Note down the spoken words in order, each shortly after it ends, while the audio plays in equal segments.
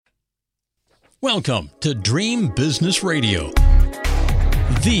Welcome to Dream Business Radio,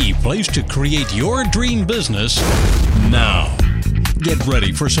 the place to create your dream business now. Get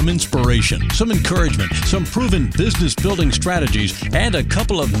ready for some inspiration, some encouragement, some proven business building strategies, and a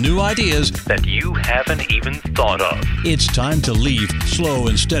couple of new ideas that you haven't even thought of. It's time to leave slow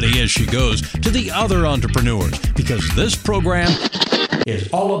and steady as she goes to the other entrepreneurs, because this program is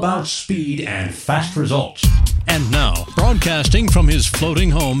all about speed and fast results. And now, broadcasting from his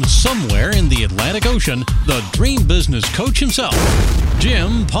floating home somewhere in the Atlantic Ocean, the Dream Business Coach himself,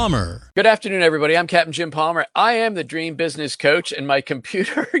 Jim Palmer. Good afternoon, everybody. I'm Captain Jim Palmer. I am the Dream Business Coach, and my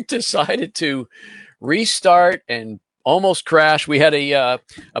computer decided to restart and almost crash. We had a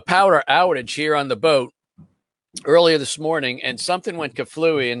power outage here on the boat earlier this morning, and something went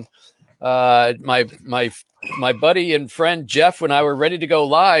kaflooey, and my buddy and friend Jeff and I were ready to go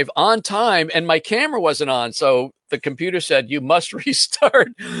live on time, and my camera wasn't on. So the computer said, you must restart.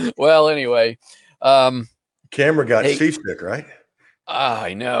 Well, anyway. Camera got seasick, right?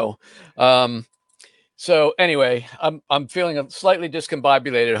 I know. So anyway, I'm feeling slightly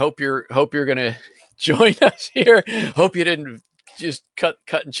discombobulated. Hope you're going to join us here. Hope you didn't just cut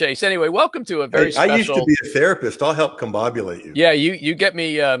and chase. Anyway, welcome to a very special. I used to be a therapist. I'll help combobulate you. Yeah, you get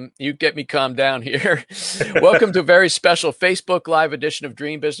me calmed down here. Welcome to a very special Facebook Live edition of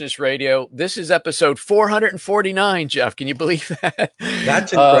Dream Business Radio. This is episode 449, Jeff. Can you believe that?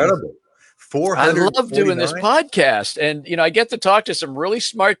 That's incredible. I love doing this podcast, and I get to talk to some really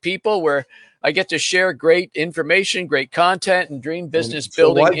smart people where I get to share great information, great content, and dream business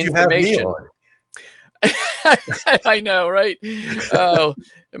building information. I know, right? Oh,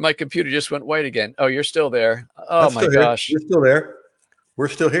 my computer just went white again. Oh, you're still there. Oh my gosh. You're still there. We're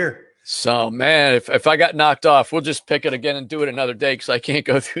still here. So man, if I got knocked off, we'll just pick it again and do it another day, because I can't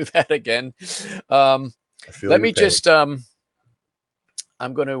go through that again. Let me just I'm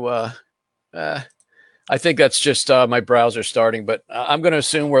going to I think that's just my browser starting, but I'm going to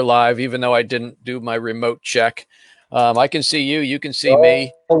assume we're live, even though I didn't do my remote check. I can see you. You can see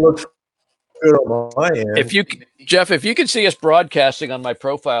me. Looks good on my end. Jeff, if you can see us broadcasting on my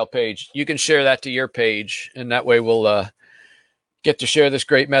profile page, you can share that to your page, and that way we'll get to share this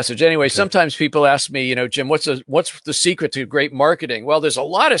great message. Anyway, Sometimes people ask me, Jim, what's the secret to great marketing? Well, there's a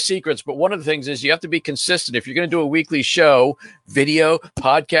lot of secrets, but one of the things is you have to be consistent. If you're going to do a weekly show, video,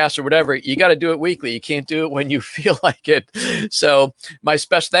 podcast, or whatever, you got to do it weekly. You can't do it when you feel like it. So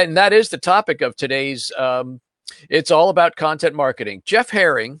that is the topic of today's. It's all about content marketing. Jeff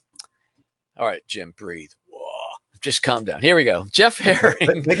Herring. All right, Jim, breathe. Whoa, just calm down. Here we go. Jeff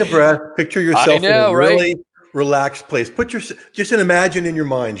Herring. Take a breath. Picture yourself in a really relaxed place. Just imagine in your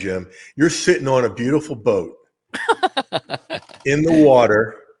mind, Jim, you're sitting on a beautiful boat in the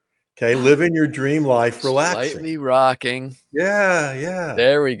water. Okay, living your dream life, relaxing. Slightly rocking. Yeah.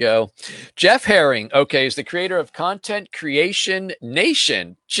 There we go. Jeff Herring, is the creator of Content Creation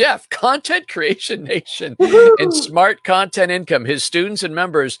Nation. Jeff, Content Creation Nation and Smart Content Income. His students and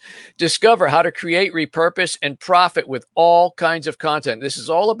members discover how to create, repurpose, and profit with all kinds of content. This is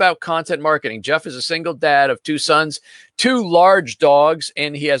all about content marketing. Jeff is a single dad of 2 sons, 2 large dogs,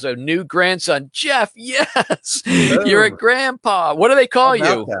 and he has a new grandson. Jeff, yes, you're a grandpa. What do they call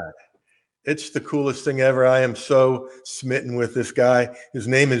you? That? It's the coolest thing ever. I am so smitten with this guy. His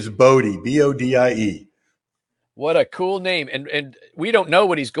name is Bodie, B-O-D-I-E. What a cool name. And we don't know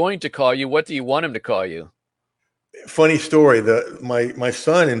what he's going to call you. What do you want him to call you? Funny story. My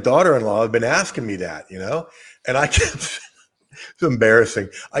son and daughter-in-law have been asking me that, and I kept, it's embarrassing.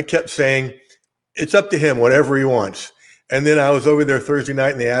 I kept saying, it's up to him, whatever he wants. And then I was over there Thursday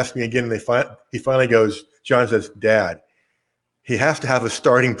night and they asked me again, and he finally goes, John says, Dad, he has to have a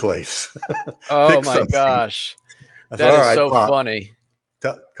starting place. Oh my gosh. That is so funny.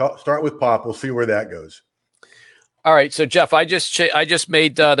 Start with Pop. We'll see where that goes. All right. So Jeff, I just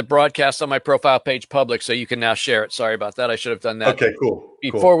made the broadcast on my profile page public, so you can now share it. Sorry about that. I should have done that. Okay, cool.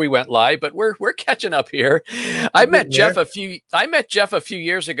 Before we went live, but we're catching up here. I met Jeff a few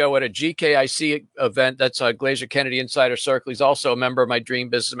years ago at a GKIC event. That's a Glazier Kennedy Insider Circle. He's also a member of my Dream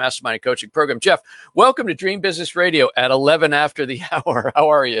Business Mastermind and Coaching Program. Jeff, welcome to Dream Business Radio at 11 after the hour. How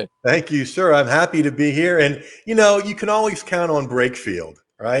are you? Thank you, sir. I'm happy to be here. And you can always count on Brakefield,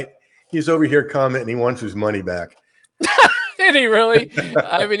 right? He's over here commenting he wants his money back. Did he really?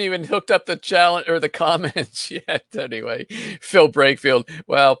 I haven't even hooked up the challenge or the comments yet. Anyway, Phil Brakefield.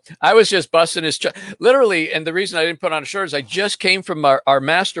 Well, I was just busting his literally. And the reason I didn't put on a shirt is I just came from our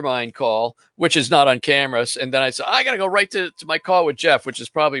mastermind call, which is not on cameras. And then I said, I got to go right to my call with Jeff, which is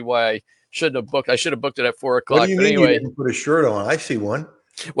probably why I shouldn't have booked. I should have booked it at 4 o'clock. What do you mean you didn't put a shirt on? I see one.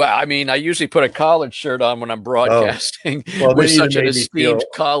 Well, I mean, I usually put a collared shirt on when I'm broadcasting Well, then with such an esteemed you'd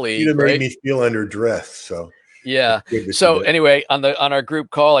colleague, have made right? me feel underdressed. So it's Yeah. good that you So did. anyway, on our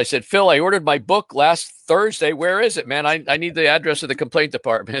group call, I said, Phil, I ordered my book last Thursday. Where is it, man? I need the address of the complaint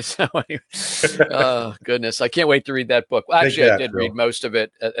department. So anyway, oh goodness, I can't wait to read that book. Well, Take actually, I that, did Phil. read most of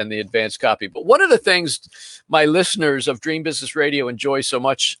it and the advanced copy. But one of the things my listeners of Dream Business Radio enjoy so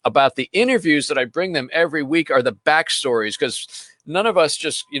much about the interviews that I bring them every week are the backstories, because none of us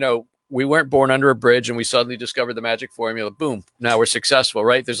just, we weren't born under a bridge and we suddenly discovered the magic formula. Boom. Now we're successful,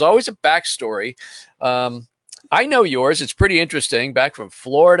 right? There's always a backstory. I know yours. It's pretty interesting. Back from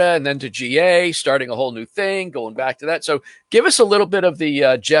Florida and then to GA, starting a whole new thing, going back to that. So give us a little bit of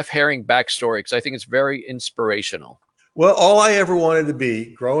the Jeff Herring backstory, because I think it's very inspirational. Well, all I ever wanted to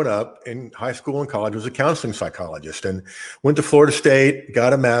be growing up in high school and college was a counseling psychologist, and went to Florida State,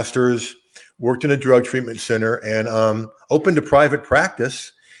 got a master's, worked in a drug treatment center, and opened a private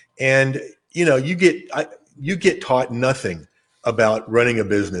practice. And you get taught nothing about running a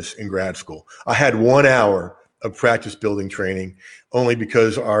business in grad school. I had 1 hour of practice building training, only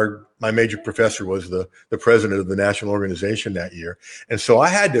because my major professor was the president of the national organization that year, and so I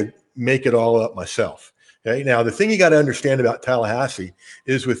had to make it all up myself. Okay. Now, the thing you got to understand about Tallahassee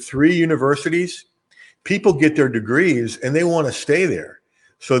is, with 3 universities, people get their degrees and they want to stay there.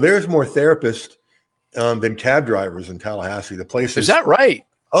 So there's more therapists than cab drivers in Tallahassee. The place is that right?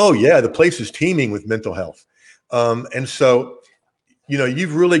 Oh yeah, the place is teeming with mental health, and so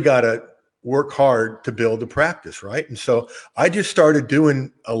you've really got to work hard to build a practice, right? And so I just started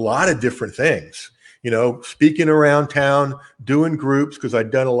doing a lot of different things. Speaking around town, doing groups, because I'd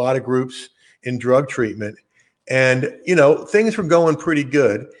done a lot of groups in drug treatment, and things were going pretty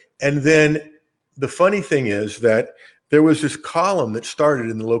good. And then the funny thing is that there was this column that started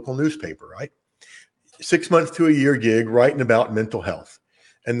in the local newspaper, right? 6 months to a year gig writing about mental health.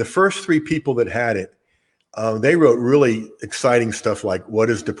 And the first 3 people that had it, they wrote really exciting stuff like, what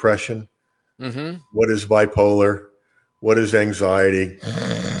is depression? Mm-hmm. What is bipolar? What is anxiety?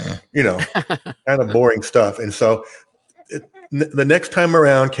 Kind of boring stuff. And so the next time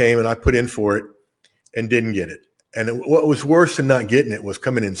around came, and I put in for it and didn't get it. And what was worse than not getting it was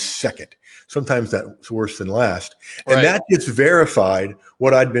coming in second. Sometimes that's worse than last. And Right. that gets verified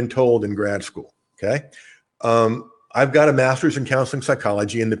what I'd been told in grad school. Okay. I've got a master's in counseling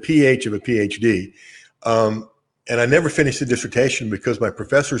psychology and the PH of a PhD. And I never finished the dissertation because my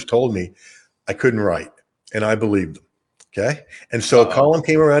professors told me I couldn't write, and I believed them. Okay. And so a column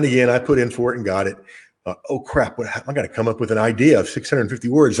came around again. I put in for it and got it. Oh crap. I got to come up with an idea of 650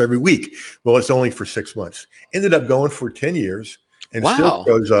 words every week. Well, it's only for 6 months. Ended up going for 10 years and still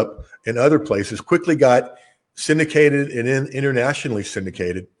shows up in other places. Quickly got syndicated and internationally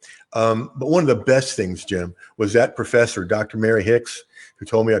syndicated. But one of the best things, Jim, was that professor, Dr. Mary Hicks, who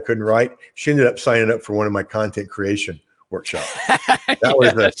told me I couldn't write. She ended up signing up for one of my content creation workshops. That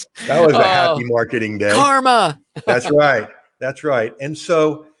was a happy marketing day. Karma. That's right. That's right. And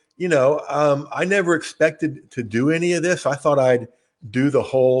so, I never expected to do any of this. I thought I'd do the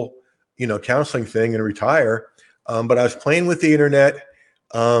whole, counseling thing and retire. But I was playing with the internet,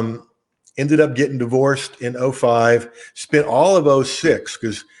 ended up getting divorced in 2005, spent all of 2006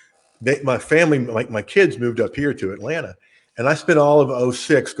 because my family, my kids moved up here to Atlanta. And I spent all of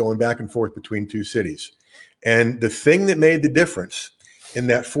 2006 going back and forth between 2 cities. And the thing that made the difference in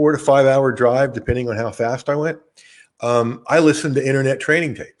that 4 to 5 hour drive, depending on how fast I went, I listened to internet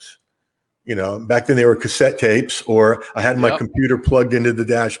training tapes. Back then they were cassette tapes, or I had my computer plugged into the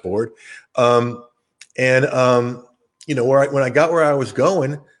dashboard. When I got where I was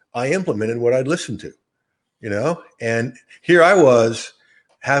going, I implemented what I'd listened to, and here I was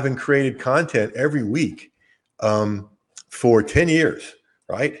having created content every week for 10 years,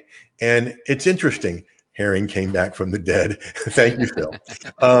 right? And it's interesting. Herring came back from the dead. Thank you, Phil.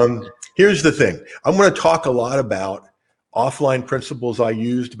 Here's the thing. I'm going to talk a lot about offline principles I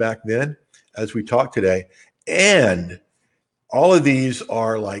used back then as we talk today. And all of these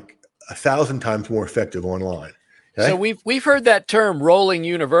are like 1,000 times more effective online. Okay? So we've heard that term rolling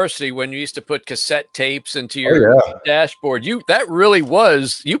university when you used to put cassette tapes into your dashboard. That really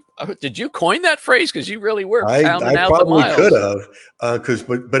was you. Did you coin that phrase? Because you really were pounding out the miles. I probably could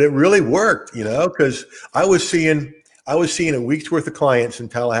have, but it really worked, because I was seeing a week's worth of clients in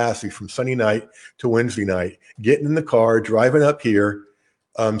Tallahassee from Sunday night to Wednesday night, getting in the car, driving up here,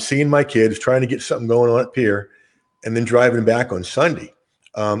 seeing my kids, trying to get something going on up here, and then driving back on Sunday.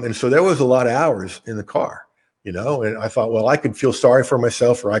 And so there was a lot of hours in the car. And I thought, well, I could feel sorry for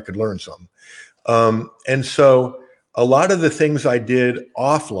myself or I could learn something. And so a lot of the things I did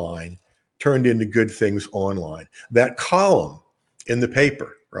offline turned into good things online. That column in the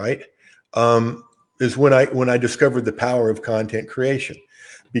paper right? Is when I discovered the power of content creation,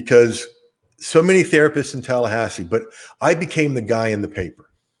 because so many therapists in Tallahassee, but I became the guy in the paper.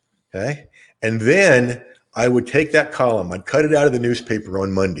 Okay. And then I would take that column, I'd cut it out of the newspaper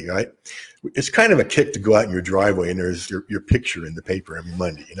on Monday, right? It's kind of a kick to go out in your driveway and there's your picture in the paper every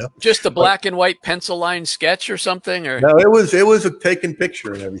Monday, you know? Just a black and white pencil line sketch or something? Or no, it was a taken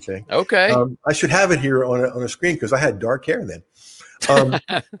picture and everything. Okay. I should have it here on a screen because I had dark hair then.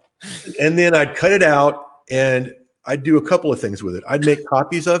 And then I'd cut it out and I'd do a couple of things with it. I'd make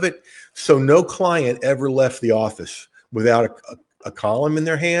copies of it so no client ever left the office without a column in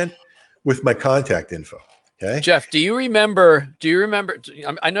their hand with my contact info. Okay. Jeff, do you remember,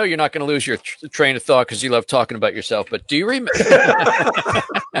 I know you're not going to lose your train of thought because you love talking about yourself, but do you remember?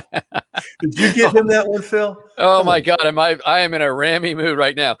 Did you give him that one, Phil? Oh my God. I am in a rammy mood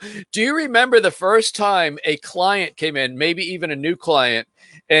right now. Do you remember the first time a client came in, maybe even a new client,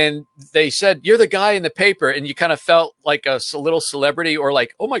 and they said, you're the guy in the paper, and you kind of felt like a little celebrity or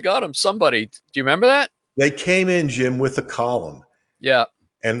like, oh my God, I'm somebody. Do you remember that? They came in, Jim, with a column. Yeah.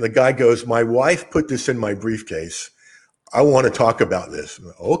 And the guy goes, my wife put this in my briefcase. I want to talk about this.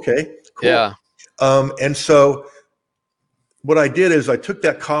 Okay, cool. Yeah. And so what I did is I took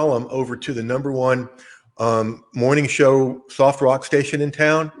that column over to the #1 morning show soft rock station in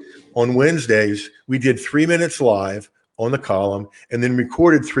town. On Wednesdays, we did 3 minutes live on the column and then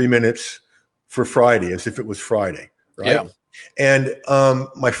recorded 3 minutes for Friday as if it was Friday, right? Yeah. And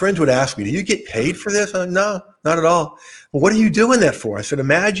my friends would ask me, do you get paid for this? No, not at all. Well, what are you doing that for? I said,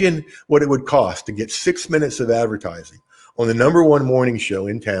 imagine what it would cost to get 6 minutes of advertising on the #1 morning show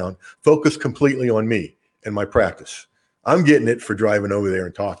in town, focused completely on me and my practice. I'm getting it for driving over there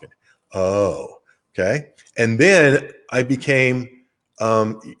and talking. Oh, okay. And then I became,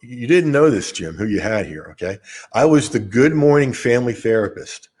 you didn't know this, Jim, who you had here, okay? I was the Good Morning Family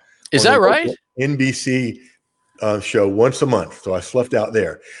Therapist. Is that right? NBC show once a month. So I slept out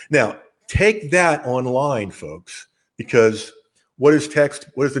there. Now, take that online, folks, because what does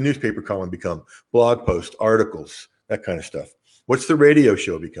the newspaper column become? Blog post, articles, that kind of stuff. What's the radio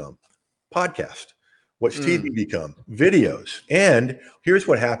show become? Podcast. What's TV become? Videos. And here's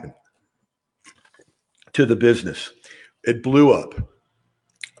what happened to the business. It blew up.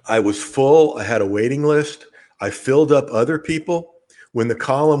 I was full. I had a waiting list. I filled up other people. When the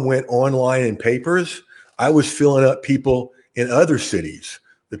column went online in papers, I was filling up people in other cities,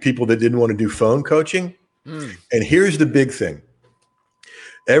 the people that didn't want to do phone coaching. And here's the big thing.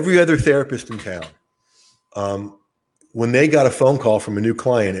 Every other therapist in town, when they got a phone call from a new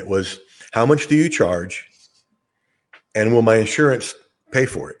client, it was, how much do you charge? And will my insurance pay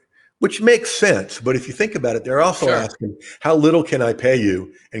for it? Which makes sense. But if you think about it, they're also asking, how little can I pay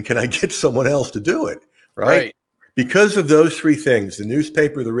you? And can I get someone else to do it? Right? Because of those three things, the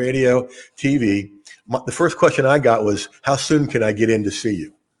newspaper, the radio, TV, the first question I got was, how soon can I get in to see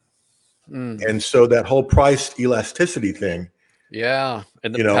you? And so that whole price elasticity thing. Yeah.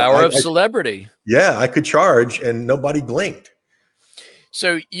 And the power of celebrity. Yeah, I could charge and nobody blinked.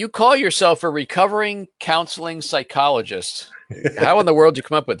 So you call yourself a recovering counseling psychologist. How in the world did you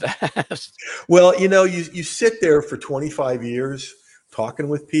come up with that? Well, you sit there for 25 years talking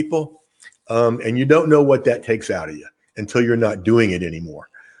with people, and you don't know what that takes out of you until you're not doing it anymore.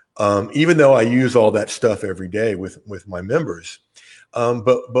 Even though I use all that stuff every day with my members.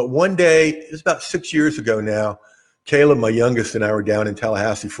 But one day, it was about 6 years ago now, Caleb, my youngest, and I were down in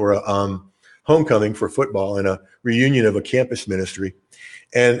Tallahassee for a homecoming for football and a reunion of a campus ministry.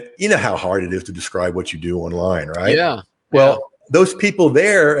 And you know how hard it is to describe what you do online, right? Yeah. Well, those people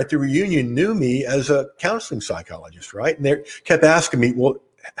there at the reunion knew me as a counseling psychologist, right? And they kept asking me, well,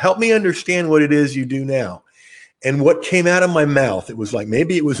 help me understand what it is you do now. And what came out of my mouth, it was like,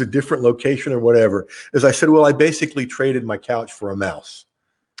 maybe it was a different location or whatever, is I said, well, I basically traded my couch for a mouse.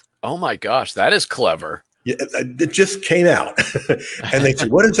 Oh my gosh, that is clever. Yeah, it just came out. And they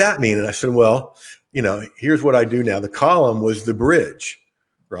said, what does that mean? And I said, well, here's what I do now. The column was the bridge,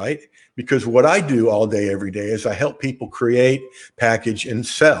 right? Because what I do all day, every day is I help people create, package, and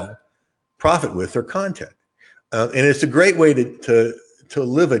sell, profit with their content. And it's a great way to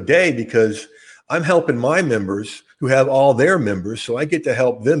live a day because I'm helping my members who have all their members. So I get to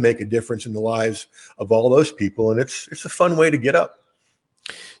help them make a difference in the lives of all those people. And it's a fun way to get up.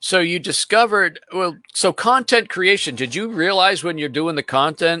 So you discovered, so content creation, did you realize when you're doing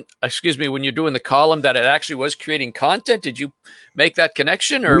the when you're doing the column that it actually was creating content? Did you make that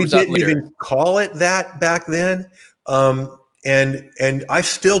connection, or we was that didn't later? even call it that back then? And I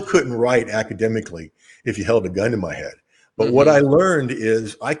still couldn't write academically if you held a gun to my head. But what I learned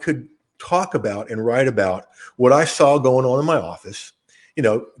is I could talk about and write about what I saw going on in my office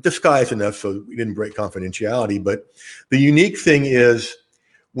disguised enough so we didn't break confidentiality. But the unique thing is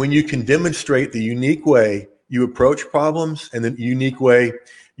when you can demonstrate the unique way you approach problems and the unique way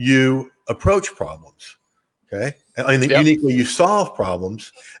you approach problems, okay? And the unique way you solve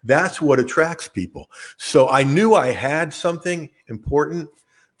problems, that's what attracts people. So I knew I had something important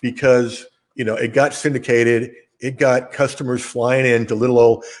because, it got syndicated. It got customers flying into little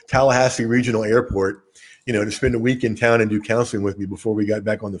old Tallahassee Regional Airport, to spend a week in town and do counseling with me before we got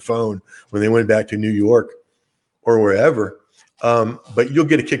back on the phone when they went back to New York or wherever. But you'll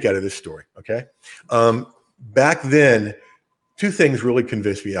get a kick out of this story, okay? Back then, two things really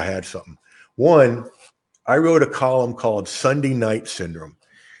convinced me I had something. One, I wrote a column called Sunday Night Syndrome,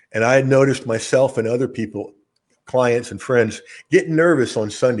 and I had noticed myself and other people, clients and friends, getting nervous on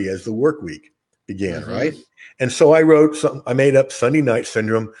Sunday as the work week began, right? And so I wrote something, I made up Sunday Night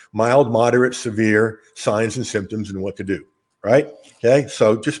Syndrome, mild, moderate, severe signs and symptoms and what to do, right? Okay,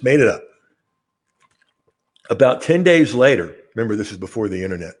 so just made it up. About 10 days later, remember this is before the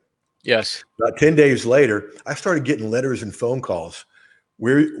internet. Yes. About 10 days later, I started getting letters and phone calls.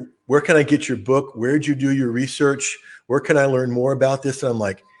 Where can I get your book? Where'd you do your research? Where can I learn more about this? And I'm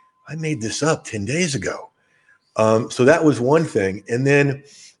like, I made this up 10 days ago. So that was one thing. And then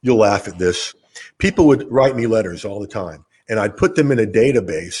you'll laugh at this. People would write me letters all the time, and I'd put them in a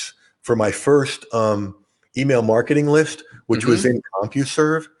database for my first email marketing list, which was in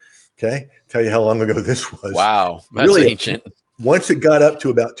CompuServe. Okay. Tell you how long ago this was. Wow. That's really ancient. Once it got up to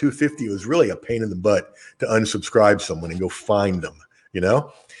about 250, it was really a pain in the butt to unsubscribe someone and go find them,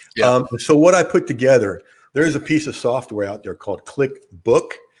 Yeah. So what I put together, there's a piece of software out there called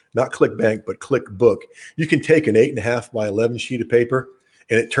ClickBook, not ClickBank, but ClickBook. You can take an 8.5 by 11 sheet of paper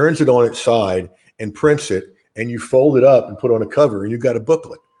and it turns it on its side and prints it, and you fold it up and put on a cover, and you've got a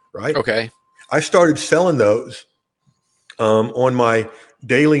booklet, right? Okay. I started selling those on my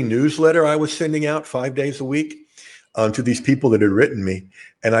daily newsletter I was sending out 5 days a week to these people that had written me,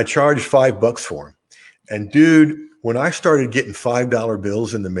 and I charged $5 for them. And dude, when I started getting $5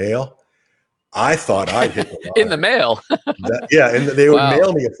 bills in the mail, I thought I'd hit the line. In the mail. And they would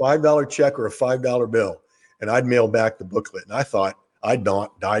mail me a $5 check or a $5 bill, and I'd mail back the booklet. And I thought I'd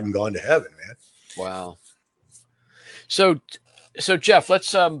died and gone to heaven, man. Wow. So Jeff,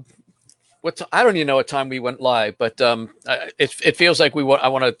 let's I don't even know what time we went live, but it feels like I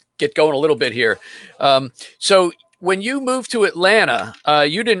want to get going a little bit here. So when you moved to Atlanta,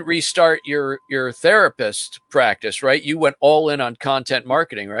 you didn't restart your therapist practice, right? You went all in on content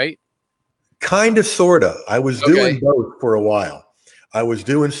marketing, right? Kind of, sort of. I was doing both for a while. I was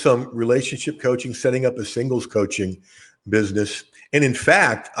doing some relationship coaching, setting up a singles coaching business. And in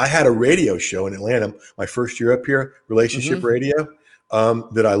fact, I had a radio show in Atlanta, my first year up here, relationship radio,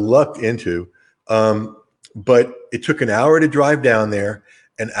 that I lucked into. But it took an hour to drive down there,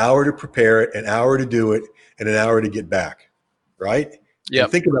 an hour to prepare it, an hour to do it, and an hour to get back, right? Yeah.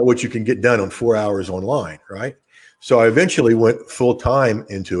 Think about what you can get done on 4 hours online, right? So I eventually went full time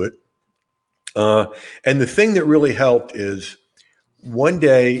into it. And the thing that really helped is one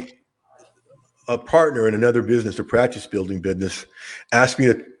day, a partner in another business, a practice building business, asked me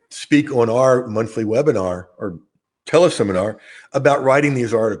to speak on our monthly webinar or teleseminar about writing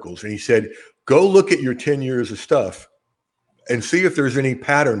these articles. And he said, go look at your 10 years of stuff and see if there's any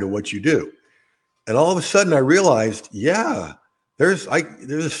pattern to what you do. And all of a sudden I realized, yeah, there's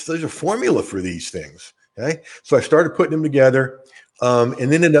a formula for these things. Okay. So I started putting them together and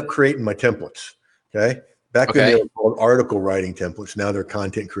then ended up creating my templates. Okay. Back then they were called article writing templates. Now they're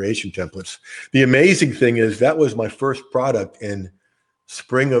content creation templates. The amazing thing is that was my first product in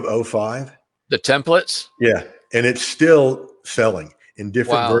spring of 2005. The templates? Yeah. And it's still selling in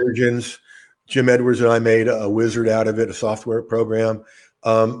different versions. Jim Edwards and I made a wizard out of it, a software program.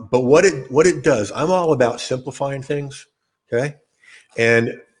 But what it does, I'm all about simplifying things. Okay.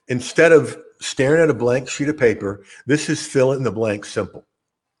 And instead of staring at a blank sheet of paper, this is fill in the blank simple.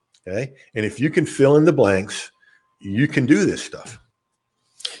 Okay. And if you can fill in the blanks, you can do this stuff.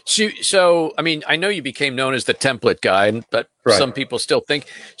 So, I mean, I know you became known as the template guy, but some people still think,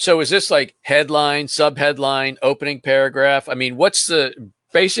 so is this like headline, subheadline, opening paragraph? I mean,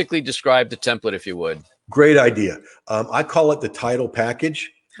 basically describe the template, if you would. Great idea. I call it the title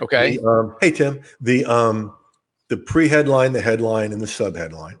package. Okay. Hey, Tim, the pre-headline, the headline, and the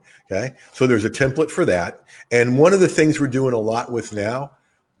subheadline. Okay. So there's a template for that. And one of the things we're doing a lot with now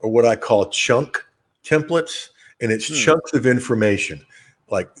are what I call chunk templates. And it's chunks of information,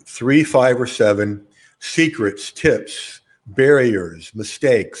 like 3, 5, or 7 secrets, tips, barriers,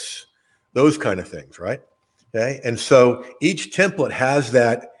 mistakes, those kind of things, right? Okay. And so each template has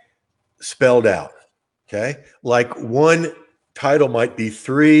that spelled out. Okay. Like one title might be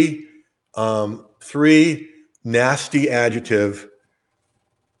three nasty adjective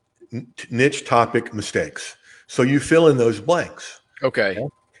niche topic mistakes. So you fill in those blanks. Okay.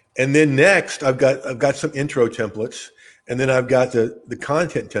 And then next, I've got some intro templates, and then I've got the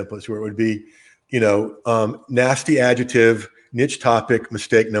content templates where it would be, nasty adjective, niche topic,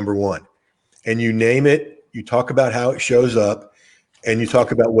 mistake number 1. And you name it, you talk about how it shows up, and you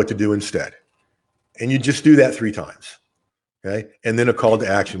talk about what to do instead. And you just do that 3 times. Okay. And then a call to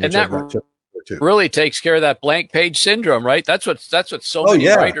action, which and that really takes care of that blank page syndrome, right? That's what so many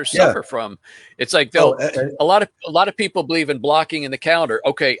writers suffer from. It's like a lot of people believe in blocking in the calendar.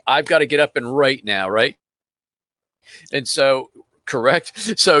 Okay, I've got to get up and write now, right? And so,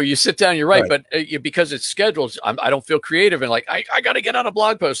 correct. So you sit down, you're right. But because it's scheduled, I don't feel creative and like I got to get on a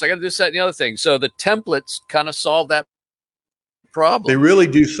blog post. I got to do this, that, and the other thing. So the templates kind of solve that problem. They really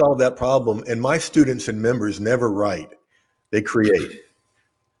do solve that problem. And my students and members never write; they create.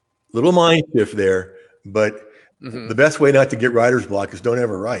 Little mind shift there, but the best way not to get writer's block is don't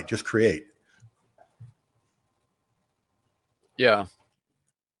ever write, just create. Yeah.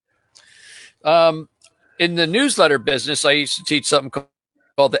 In the newsletter business, I used to teach something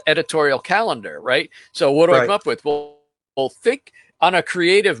called the editorial calendar, right? So what do I come up with? Well, think on a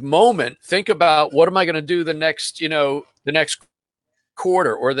creative moment, think about what am I going to do the next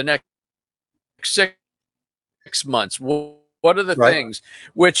quarter or the next 6 months? What are the things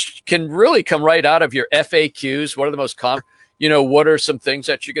which can really come right out of your FAQs? What are the most common, what are some things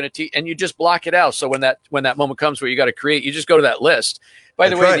that you're going to teach? And you just block it out. So when that moment comes where you got to create, you just go to that list. By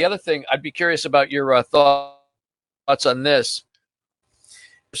the way, the other thing, I'd be curious about your thoughts on this.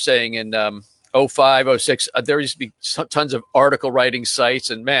 Saying in 05, 06, there used to be tons of article writing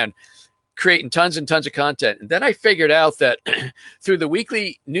sites and creating tons and tons of content. And then I figured out that through the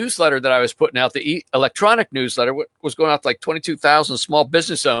weekly newsletter that I was putting out, the electronic newsletter was going out to like 22,000 small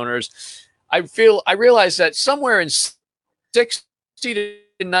business owners. I realized that somewhere in 60 to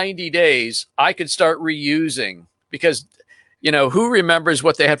 90 days, I could start reusing because, who remembers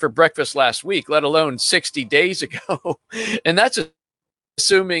what they had for breakfast last week, let alone 60 days ago. And that's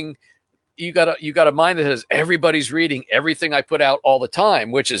assuming you got a mind that says everybody's reading everything I put out all the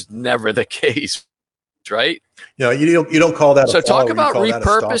time, which is never the case, right? You don't call that. So talk about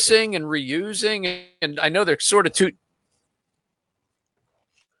repurposing and reusing, and I know they're sort of two.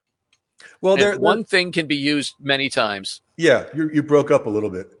 Well, one thing can be used many times. Yeah, you broke up a little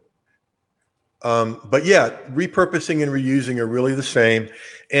bit, but yeah, repurposing and reusing are really the same,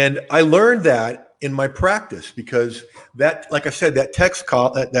 and I learned that in my practice because that, like I said, that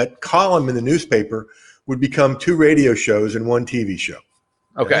that column in the newspaper would become 2 radio shows and 1 TV show.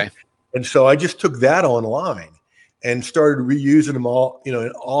 Okay. And so I just took that online and started reusing them all, in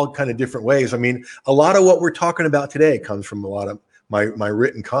all kind of different ways. I mean, a lot of what we're talking about today comes from a lot of my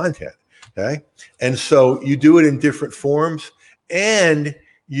written content. Okay. And so you do it in different forms and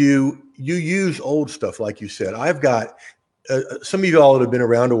you use old stuff. Like you said, I've got, some of you all that have been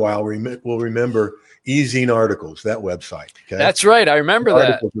around a while will remember eZine Articles, that website. Okay, that's right. I remember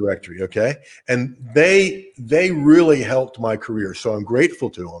that article directory. Okay, and they really helped my career, so I'm grateful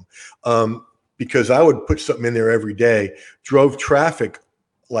to them because I would put something in there every day, drove traffic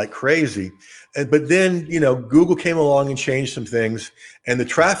like crazy, but then Google came along and changed some things, and the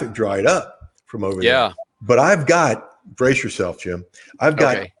traffic dried up from over there. But I've got, brace yourself, Jim. I've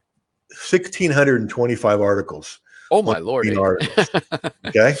got 1,625 articles. Oh my Lord.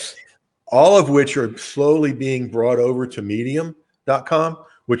 Okay. All of which are slowly being brought over to medium.com,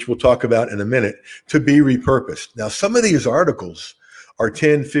 which we'll talk about in a minute, to be repurposed. Now, some of these articles are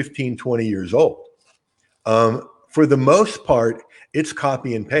 10, 15, 20 years old. For the most part, it's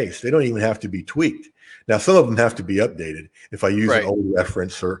copy and paste. They don't even have to be tweaked. Now, some of them have to be updated if I use an old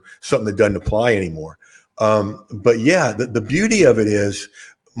reference or something that doesn't apply anymore. But yeah, the beauty of it is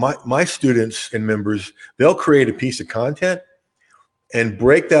my students and members, they'll create a piece of content and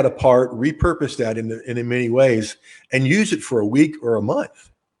break that apart, repurpose that in many ways, and use it for a week or a month.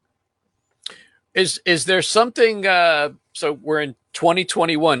 Is there something? So we're in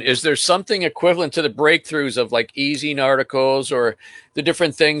 2021. Is there something equivalent to the breakthroughs of like eZine articles or the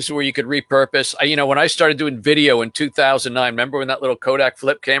different things where you could repurpose? When I started doing video in 2009, remember when that little Kodak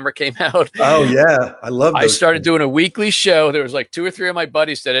flip camera came out? Oh yeah, I love. I started doing a weekly show. There was like 2 or 3 of my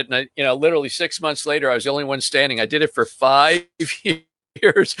buddies did it, and I, literally 6 months later, I was the only one standing. I did it for 5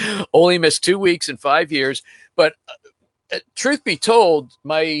 years, only missed 2 weeks in 5 years, but. Truth be told,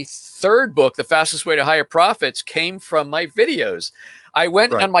 my third book, The Fastest Way to Higher Profits, came from my videos. I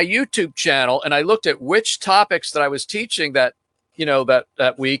went on my YouTube channel and I looked at which topics that I was teaching that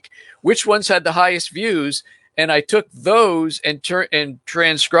week, which ones had the highest views. And I took those and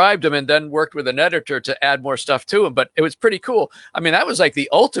transcribed them and then worked with an editor to add more stuff to them. But it was pretty cool. I mean, that was like the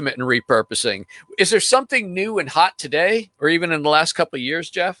ultimate in repurposing. Is there something new and hot today or even in the last couple of years,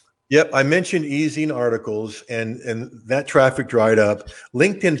 Jeff? Yep, I mentioned easing articles, and that traffic dried up.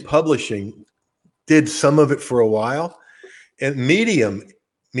 LinkedIn Publishing did some of it for a while, and Medium,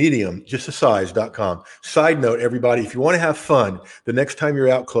 just a size.com. Side note, everybody, if you want to have fun, the next time you're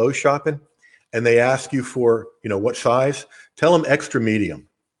out clothes shopping and they ask you for, what size, tell them extra medium.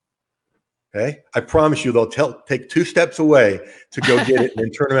 Okay, I promise you, they'll take 2 steps away to go get it and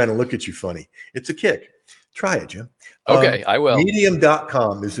then turn around and look at you funny. It's a kick. Try it, Jim. Okay, I will.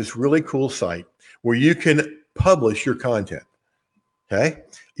 Medium.com is this really cool site where you can publish your content. Okay.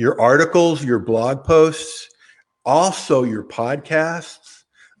 Your articles, your blog posts, also your podcasts.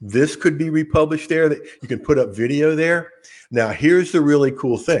 This could be republished there. That you can put up video there. Now, here's the really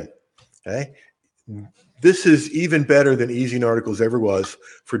cool thing. Okay. This is even better than Easing Articles ever was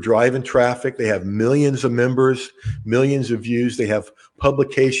for driving traffic. They have millions of members, millions of views. They have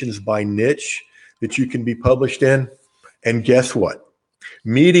publications by niche that you can be published in. And guess what?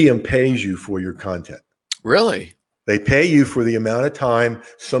 Medium pays you for your content. Really? They pay you for the amount of time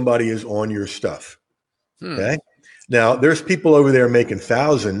somebody is on your stuff. Okay. Now, there's people over there making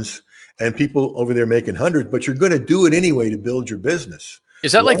thousands and people over there making hundreds, but you're going to do it anyway to build your business.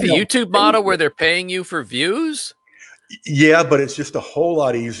 Is that like the YouTube model where they're paying you for views? Yeah, but it's just a whole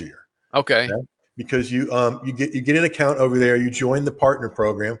lot easier. Okay. Because you get an account over there, you join the partner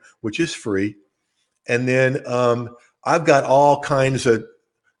program, which is free. And then I've got all kinds of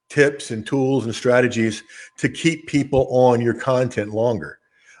tips and tools and strategies to keep people on your content longer.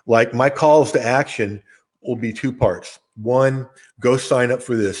 Like my calls to action will be 2 parts. 1, go sign up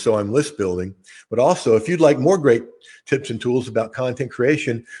for this. So I'm list building. But also, if you'd like more great tips and tools about content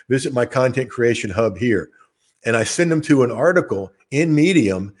creation, visit my content creation hub here. And I send them to an article in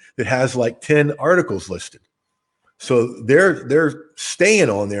Medium that has like 10 articles listed. So they're staying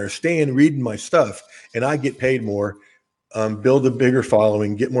on there, reading my stuff, and I get paid more, build a bigger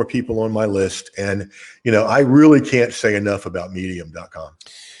following, get more people on my list. And, I really can't say enough about medium.com.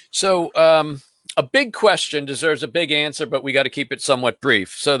 So a big question deserves a big answer, but we got to keep it somewhat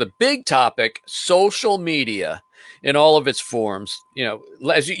brief. So the big topic, social media in all of its forms,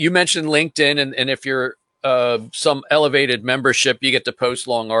 as you mentioned LinkedIn, and if you're some elevated membership, you get to post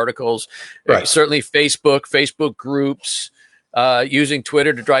long articles. Right. Certainly Facebook groups, using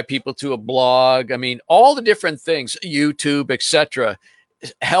Twitter to drive people to a blog. I mean, all the different things, YouTube, etc.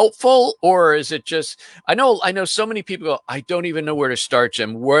 Helpful, or is it just? I know so many people go, I don't even know where to start,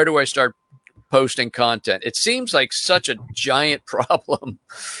 Jim. Where do I start posting content? It seems like such a giant problem.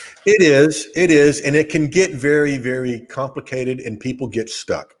 It is, and it can get very, very complicated, and people get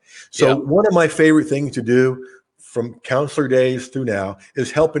stuck. So one of my favorite things to do from counselor days through now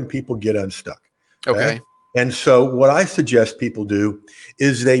is helping people get unstuck. Okay. And so what I suggest people do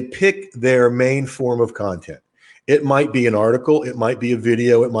is they pick their main form of content. It might be an article, it might be a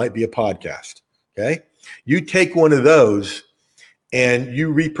video, it might be a podcast. Okay. You take one of those and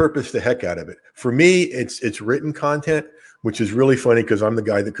you repurpose the heck out of it. For me, it's written content, which is really funny because I'm the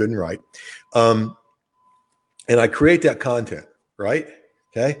guy that couldn't write. And I create that content, right?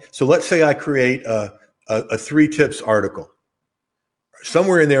 Okay. So let's say I create a 3 tips article.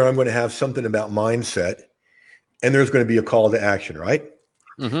 Somewhere in there, I'm going to have something about mindset, and there's going to be a call to action, right?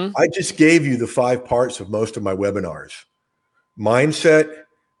 Mm-hmm. I just gave you the 5 parts of most of my webinars. Mindset,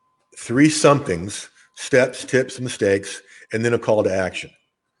 3 somethings, steps, tips, mistakes, and then a call to action.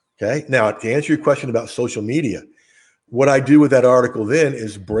 Okay. Now, to answer your question about social media, what I do with that article then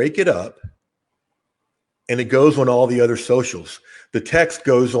is break it up, and it goes on all the other socials. The text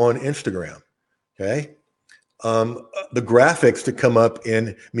goes on Instagram. Okay. The graphics that come up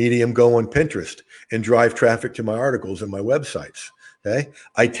in Medium go on Pinterest and drive traffic to my articles and my websites. Okay.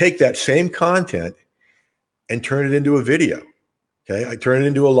 I take that same content and turn it into a video. Okay. I turn it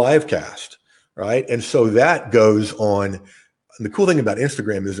into a live cast. Right. And so that goes on. And the cool thing about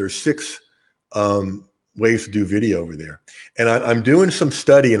Instagram is there's 6 ways to do video over there. And I'm doing some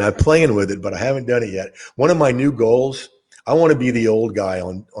study and I'm playing with it, but I haven't done it yet. One of my new goals, I want to be the old guy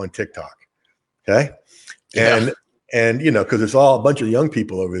on TikTok. Okay. And because it's all a bunch of young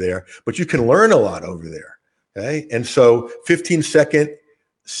people over there, but you can learn a lot over there. Okay. And so 15-second,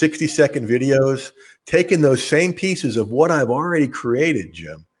 60-second videos, taking those same pieces of what I've already created,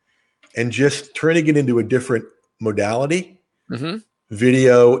 Jim, and just turning it into a different modality,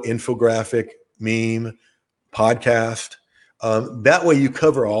 video, infographic, meme, podcast. That way you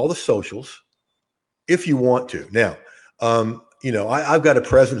cover all the socials if you want to. Now, I've got a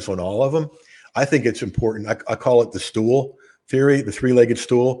presence on all of them. I think it's important. I call it the stool theory, the three-legged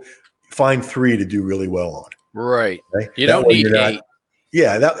stool. Find 3 to do really well on. Right. Okay? You don't need 8.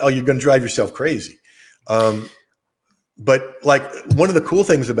 Yeah, you're going to drive yourself crazy. But like one of the cool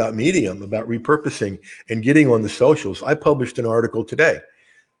things about Medium, about repurposing and getting on the socials, I published an article today.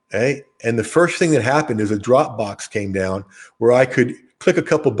 Okay? And the first thing that happened is a Dropbox came down where I could click a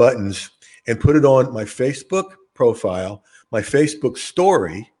couple buttons and put it on my Facebook profile, my Facebook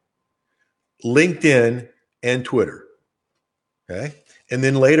story, LinkedIn, and Twitter. Okay. And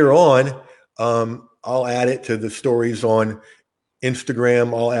then later on, I'll add it to the stories on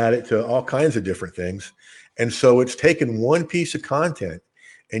Instagram. I'll add it to all kinds of different things. And so it's taken one piece of content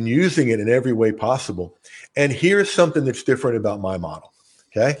and using it in every way possible. And here's something that's different about my model.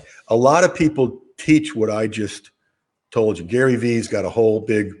 Okay. A lot of people teach what I just told you. Gary Vee's got a whole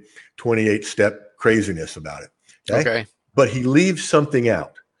big 28-step craziness about it. Okay. But he leaves something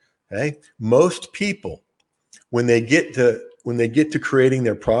out. Okay. Most people, when they get to creating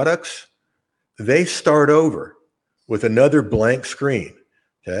their products, they start over with another blank screen.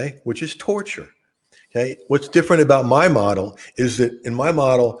 Okay. Which is torture. Okay. What's different about my model is that in my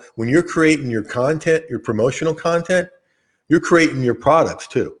model, when you're creating your content, your promotional content, you're creating your products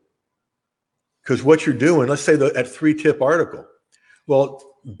too. Because what you're doing, let's say that 3-tip article, well,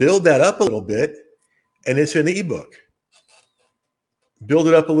 build that up a little bit and it's an ebook. Build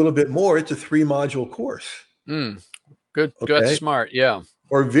it up a little bit more, it's a 3-module course. Good. Okay? That's smart. Yeah.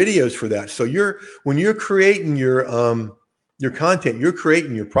 Or videos for that. So when you're creating your content, you're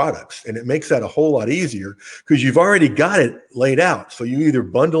creating your products, and it makes that a whole lot easier because you've already got it laid out. So you either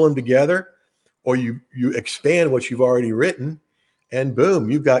bundle them together or you expand what you've already written, and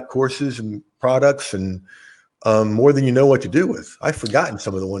boom, you've got courses and products and more than you know what to do with. I've forgotten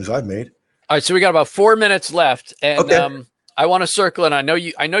some of the ones I've made. All right, so we got about 4 minutes left, and okay. I want to circle, and I know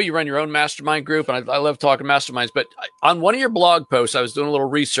you run your own mastermind group, and I love talking masterminds. But on one of your blog posts, I was doing a little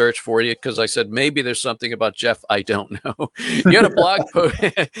research for you because I said maybe there's something about Jeff I don't know. You had a blog post.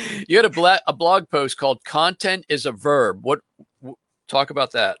 You had a blog post called "Content is a Verb." Talk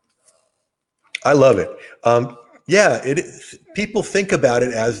about that. I love it. Yeah, people think about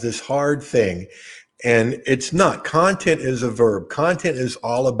it as this hard thing, and it's not. Content is a verb. Content is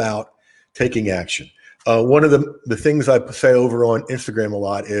all about taking action. One of the things I say over on Instagram a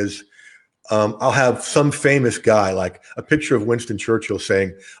lot is I'll have some famous guy, like a picture of Winston Churchill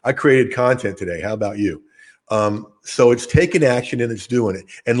saying, "I created content today. How about you?" So it's taking action and it's doing it.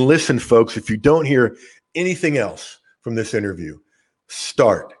 And listen, folks, if you don't hear anything else from this interview,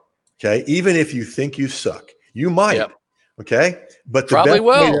 start. Okay. Even if you think you suck, you might. Yep. Okay. But probably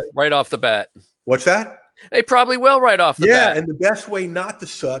will right off the bat. What's that? They probably will right off the bat. Yeah. And the best way not to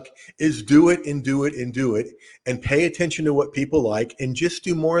suck is do it and do it and do it and pay attention to what people like and just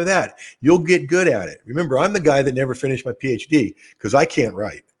do more of that. You'll get good at it. Remember, I'm the guy that never finished my PhD because I can't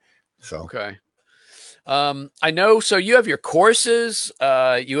write. So, okay. I know. So you have your courses,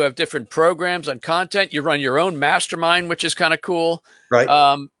 you have different programs on content. You run your own mastermind, which is kind of cool. Right.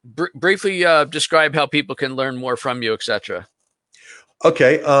 Briefly describe how people can learn more from you, etc.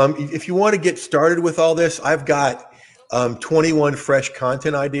 Okay. If you want to get started with all this, I've got 21 fresh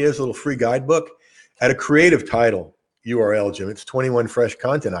content ideas, a little free guidebook at a creative title URL, Jim. It's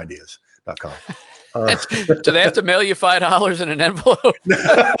 21freshcontentideas.com. Do they have to mail you $5 in an envelope?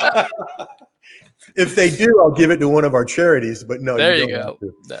 If they do, I'll give it to one of our charities, but no. There you go.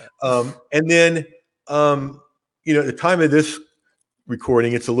 And then, at the time of this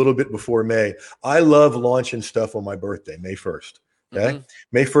recording, it's a little bit before May. I love launching stuff on my birthday, May 1st. Okay. Mm-hmm.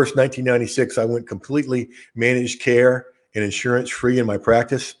 May 1st, 1996, I went completely managed care and insurance free in my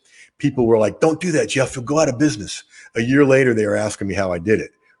practice. People were like, "Don't do that, Jeff. You'll go out of business." A year later, they were asking me how I did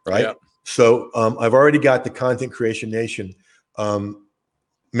it. Right. Yeah. So I've already got the Content Creation Nation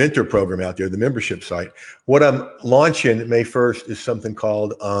mentor program out there, the membership site. What I'm launching May 1st is something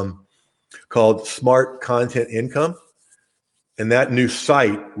called Smart Content Income. And that new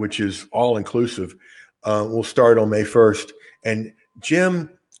site, which is all inclusive, will start on May 1st. And Jim,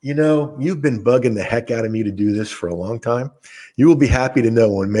 you've been bugging the heck out of me to do this for a long time. You will be happy to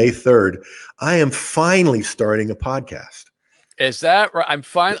know on May 3rd, I am finally starting a podcast. Is that right? I'm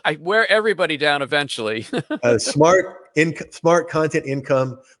fine. I wear everybody down eventually. Smart Content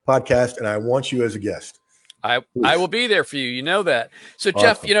Income podcast, and I want you as a guest. I will be there for you. You know that. So awesome.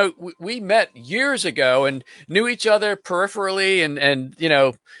 Jeff, we met years ago and knew each other peripherally, and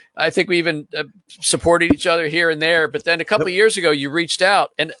I think we even supported each other here and there. But then a couple of years ago, you reached out,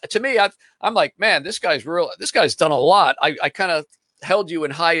 and to me, I'm like, man, this guy's real. This guy's done a lot. I kind of held you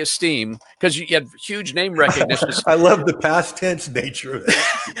in high esteem because you had huge name recognition. I love the past tense nature of it.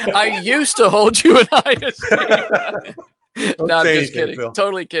 I used to hold you in high esteem. No, I'm just kidding. Phil.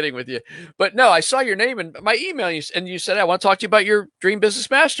 Totally kidding with you. But no, I saw your name in my email and you said, I want to talk to you about your Dream Business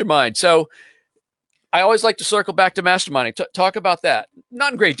Mastermind. So I always like to circle back to masterminding. Talk about that.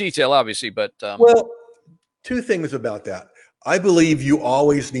 Not in great detail, obviously, but. Well, two things about that. I believe you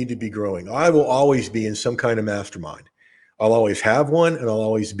always need to be growing. I will always be in some kind of mastermind. I'll always have one and I'll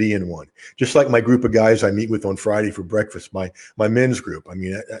always be in one. Just like my group of guys I meet with on Friday for breakfast, my men's group. I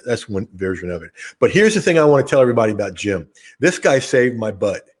mean, that's one version of it. But here's the thing I want to tell everybody about Jim. This guy saved my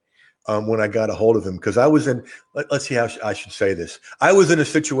butt when I got a hold of him, because I was in, let's see how I should say this. I was in a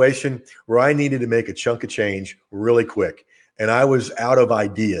situation where I needed to make a chunk of change really quick. And I was out of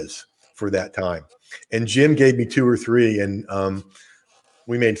ideas for that time. And Jim gave me 2 or 3 and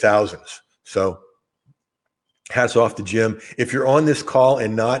we made thousands. So hats off to Jim. If you're on this call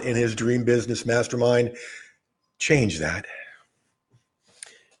and not in his Dream Business Mastermind, change that.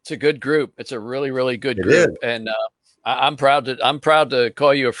 It's a good group. It's a really, really good group. And I'm proud to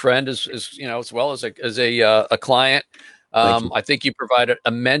call you a friend as well as a client. I think you provide an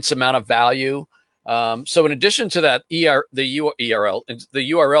immense amount of value. So in addition to that, the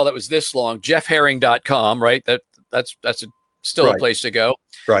URL that was this long, jeffherring.com, right? That's still a place to go.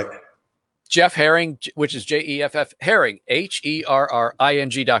 Right. Jeff Herring, which is Jeff Herring,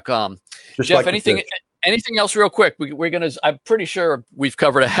 HERRING.com. Jeff, like anything else real quick? I'm pretty sure we've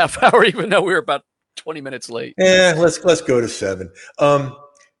covered a half hour, even though we were about 20 minutes late. Yeah, let's go to 7.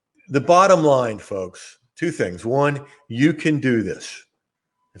 The bottom line, folks, 2 things. 1, you can do this.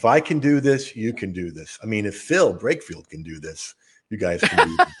 If I can do this, you can do this. I mean, if Phil Brakefield can do this, you guys can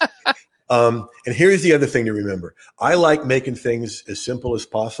do this. And here's the other thing to remember. I like making things as simple as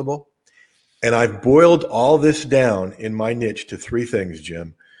possible. And I've boiled all this down in my niche to 3 things,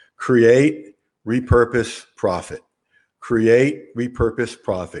 Jim. Create, repurpose, profit. Create, repurpose,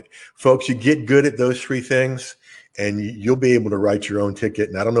 profit. Folks, you get good at those 3 things and you'll be able to write your own ticket.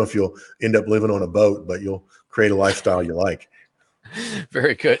 And I don't know if you'll end up living on a boat, but you'll create a lifestyle you like.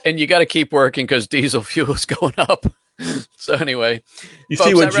 Very good. And you got to keep working because diesel fuel is going up. So anyway, you folks,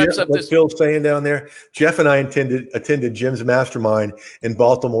 see what Phil's saying down there? Jeff and I attended Jim's mastermind in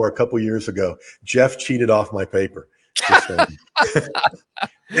Baltimore a couple years ago. Jeff cheated off my paper.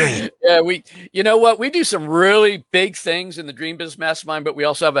 Yeah, you know what? We do some really big things in the Dream Business Mastermind, but we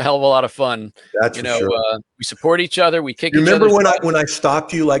also have a hell of a lot of fun. That's sure. We support each other. We kick each other. Remember when I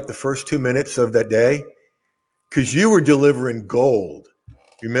stopped you like the first 2 minutes of that day? Because you were delivering gold.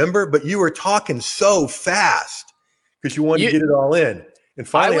 Remember? But you were talking so fast because you wanted to get it all in. And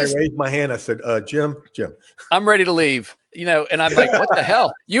finally, I raised my hand. I said, Jim, I'm ready to leave. And I'm like, what the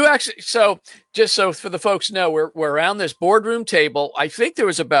hell? You actually, just so for the folks know, we're around this boardroom table. I think there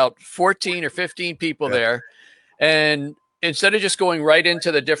was about 14 or 15 people there. And instead of just going right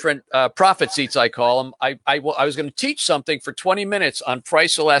into the different profit seats, I call them, I was going to teach something for 20 minutes on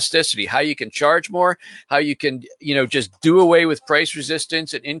price elasticity, how you can charge more, how you can, just do away with price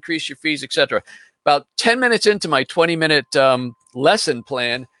resistance and increase your fees, etc. About 10 minutes into my 20-minute lesson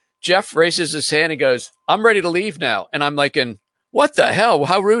plan, Jeff raises his hand and goes, I'm ready to leave now. And I'm like, what the hell?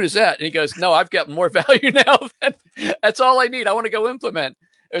 How rude is that? And he goes, no, I've got more value now. That's all I need. I want to go implement.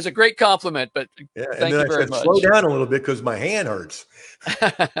 It was a great compliment, but thank you very much. Slow down a little bit because my hand hurts.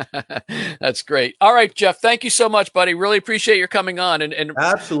 That's great. All right, Jeff, thank you so much, buddy. Really appreciate your coming on and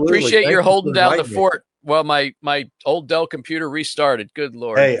absolutely appreciate your holding down the fort. Well, my old Dell computer restarted. Good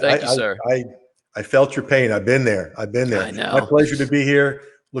Lord. Hey, thank you, sir. I felt your pain. I've been there. I know. My pleasure to be here.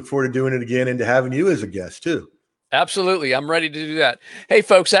 Look forward to doing it again and to having you as a guest too. Absolutely. I'm ready to do that. Hey,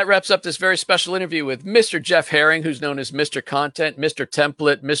 folks, that wraps up this very special interview with Mr. Jeff Herring, who's known as Mr. Content, Mr.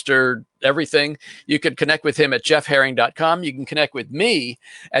 Template, Mr. Everything. You can connect with him at jeffherring.com. You can connect with me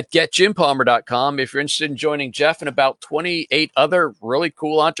at getjimpalmer.com. If you're interested in joining Jeff and about 28 other really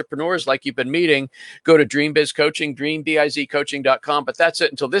cool entrepreneurs like you've been meeting, go to Dream Biz Coaching, dreambizcoaching.com. But that's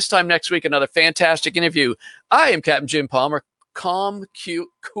it. Until this time next week, another fantastic interview. I am Captain Jim Palmer. Calm, cute,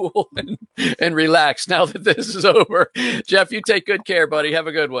 cool, and relax now that this is over. Jeff, you take good care, buddy. Have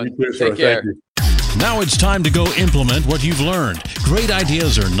a good one. You too, take care. Now it's time to go implement what you've learned. Great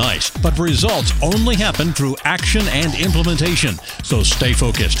ideas are nice, but results only happen through action and implementation. So stay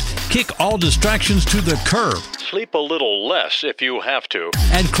focused. Kick all distractions to the curb. Sleep a little less if you have to.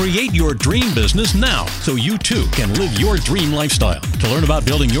 And create your dream business now so you too can live your dream lifestyle. To learn about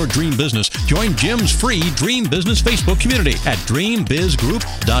building your dream business, join Jim's free Dream Business Facebook community at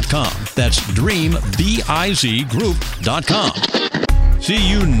dreambizgroup.com. That's dreambizgroup.com. See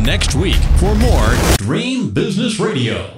you next week for more Dream Business Radio.